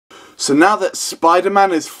So now that Spider-Man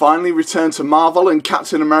has finally returned to Marvel and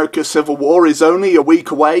Captain America Civil War is only a week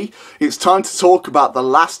away, it's time to talk about the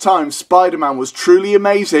last time Spider-Man was truly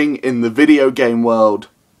amazing in the video game world.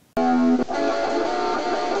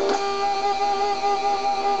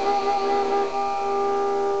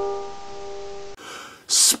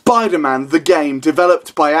 Spider-Man, the game,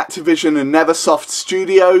 developed by Activision and Neversoft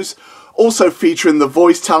Studios, also featuring the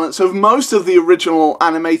voice talents of most of the original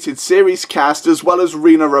animated series cast, as well as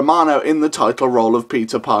Rina Romano in the title role of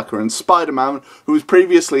Peter Parker and Spider-Man, who was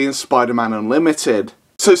previously in Spider-Man Unlimited.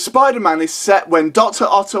 So Spider-Man is set when Dr.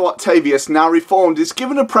 Otto Octavius, now reformed, is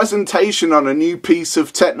given a presentation on a new piece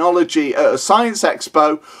of technology at a science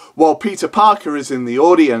expo, while Peter Parker is in the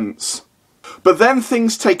audience. But then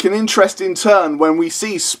things take an interesting turn when we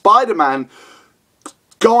see Spider-Man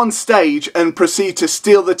go on stage and proceed to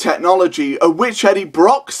steal the technology, at which Eddie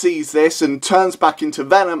Brock sees this and turns back into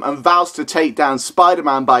Venom and vows to take down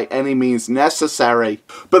Spider-Man by any means necessary.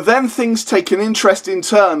 But then things take an interesting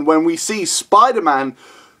turn when we see Spider-Man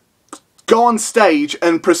go on stage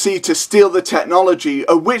and proceed to steal the technology,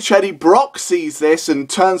 at which Eddie Brock sees this and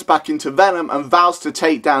turns back into Venom and vows to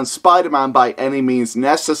take down Spider-Man by any means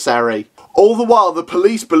necessary. All the while the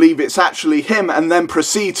police believe it's actually him and then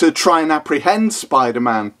proceed to try and apprehend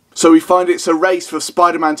Spider-Man. So we find it's a race for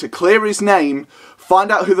Spider-Man to clear his name, find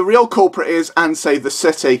out who the real culprit is and save the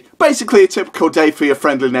city. Basically a typical day for your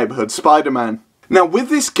friendly neighbourhood Spider-Man. Now with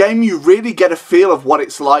this game you really get a feel of what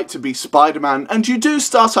it's like to be Spider-Man, and you do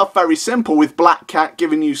start off very simple with Black Cat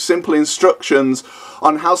giving you simple instructions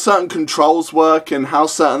on how certain controls work and how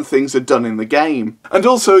certain things are done in the game. And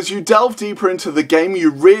also as you delve deeper into the game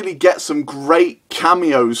you really get some great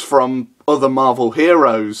cameos from other Marvel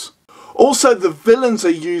heroes. Also the villains are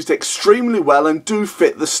used extremely well and do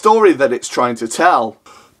fit the story that it's trying to tell.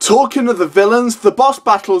 Talking of the villains, the boss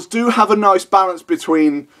battles do have a nice balance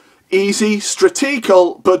between easy,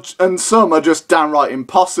 strategical, and some are just downright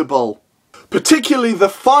impossible. Particularly the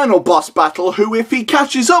final boss battle, who if he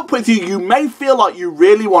catches up with you, you may feel like you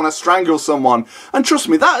really want to strangle someone. And trust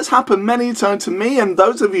me, that has happened many times to me, and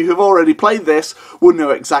those of you who've already played this will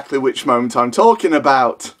know exactly which moment I'm talking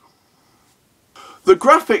about. The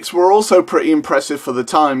graphics were also pretty impressive for the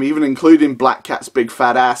time, even including Black Cat's big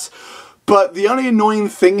fat ass. But the only annoying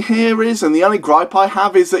thing here is, and the only gripe I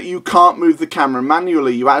have, is that you can't move the camera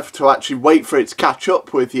manually. You have to actually wait for it to catch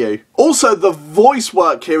up with you. Also, the voice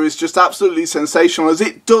work here is just absolutely sensational, as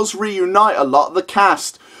it does reunite a lot of the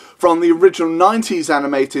cast from the original 90s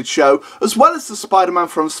animated show, as well as the Spider-Man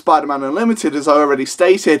from Spider-Man Unlimited, as I already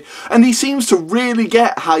stated, and he seems to really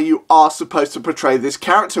get how you are supposed to portray this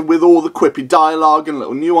character with all the quippy dialogue and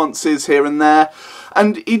little nuances here and there,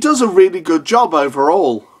 and he does a really good job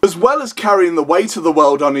overall, as well as carrying the weight of the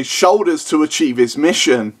world on his shoulders to achieve his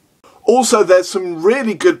mission. Also, there's some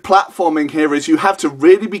really good platforming here, as you have to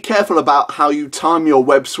really be careful about how you time your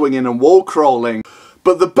web swinging and wall crawling.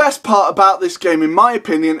 But the best part about this game, in my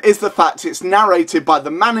opinion, is the fact it's narrated by the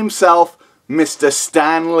man himself, Mr.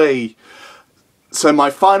 Stan Lee. So my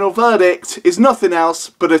final verdict is nothing else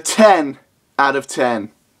but a 10 out of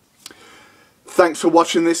 10. Thanks for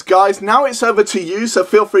watching this, guys. Now it's over to you, so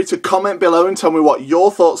feel free to comment below and tell me what your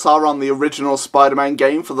thoughts are on the original Spider-Man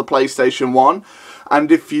game for the PlayStation 1. And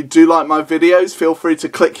if you do like my videos, feel free to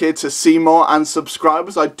click here to see more and subscribe,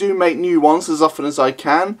 as I do make new ones as often as I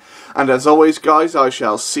can. And as always, guys, I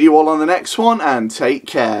shall see you all on the next one, and take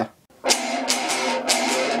care.